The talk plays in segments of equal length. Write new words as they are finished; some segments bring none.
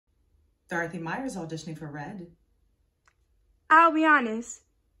Dorothy Meyers auditioning for Red. I'll be honest,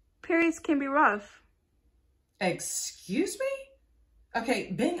 periods can be rough. Excuse me?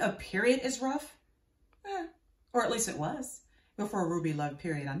 Okay, being a period is rough. Or at least it was before Ruby loved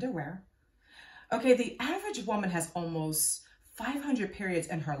period underwear. Okay, the average woman has almost 500 periods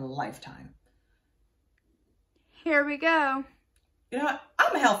in her lifetime. Here we go. You know what?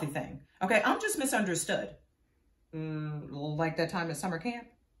 I'm a healthy thing. Okay, I'm just misunderstood. Like that time at summer camp.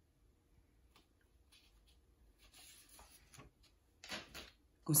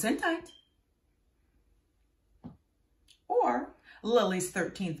 Gesundheit. Or Lily's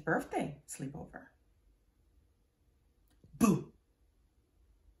 13th birthday sleepover. Boo.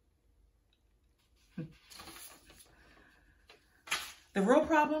 The real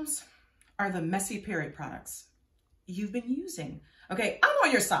problems are the messy period products you've been using. Okay, I'm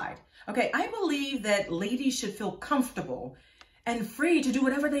on your side. Okay, I believe that ladies should feel comfortable and free to do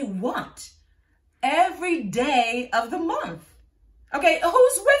whatever they want every day of the month. Okay,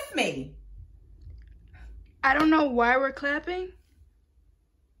 who's with me? I don't know why we're clapping,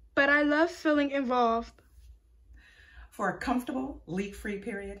 but I love feeling involved. For a comfortable, leak-free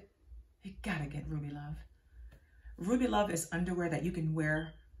period, you gotta get Ruby Love. Ruby Love is underwear that you can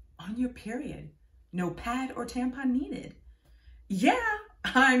wear on your period. No pad or tampon needed. Yeah,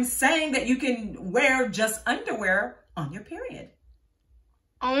 I'm saying that you can wear just underwear on your period.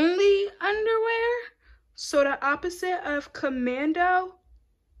 Only underwear? So the opposite of commando?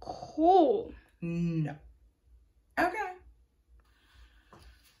 Cool. No. Okay.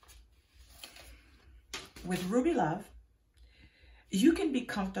 With Ruby Love, you can be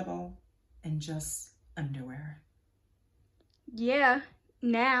comfortable in just underwear. Yeah,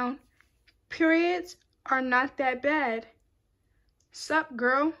 now, periods are not that bad. Sup,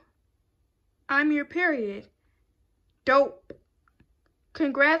 girl? I'm your period. Dope.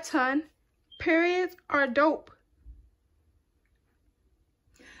 Congrats, hun. Periods are dope.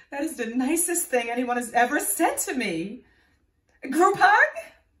 That is the nicest thing anyone has ever said to me. Group hug?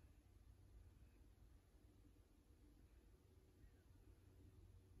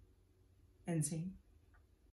 End scene.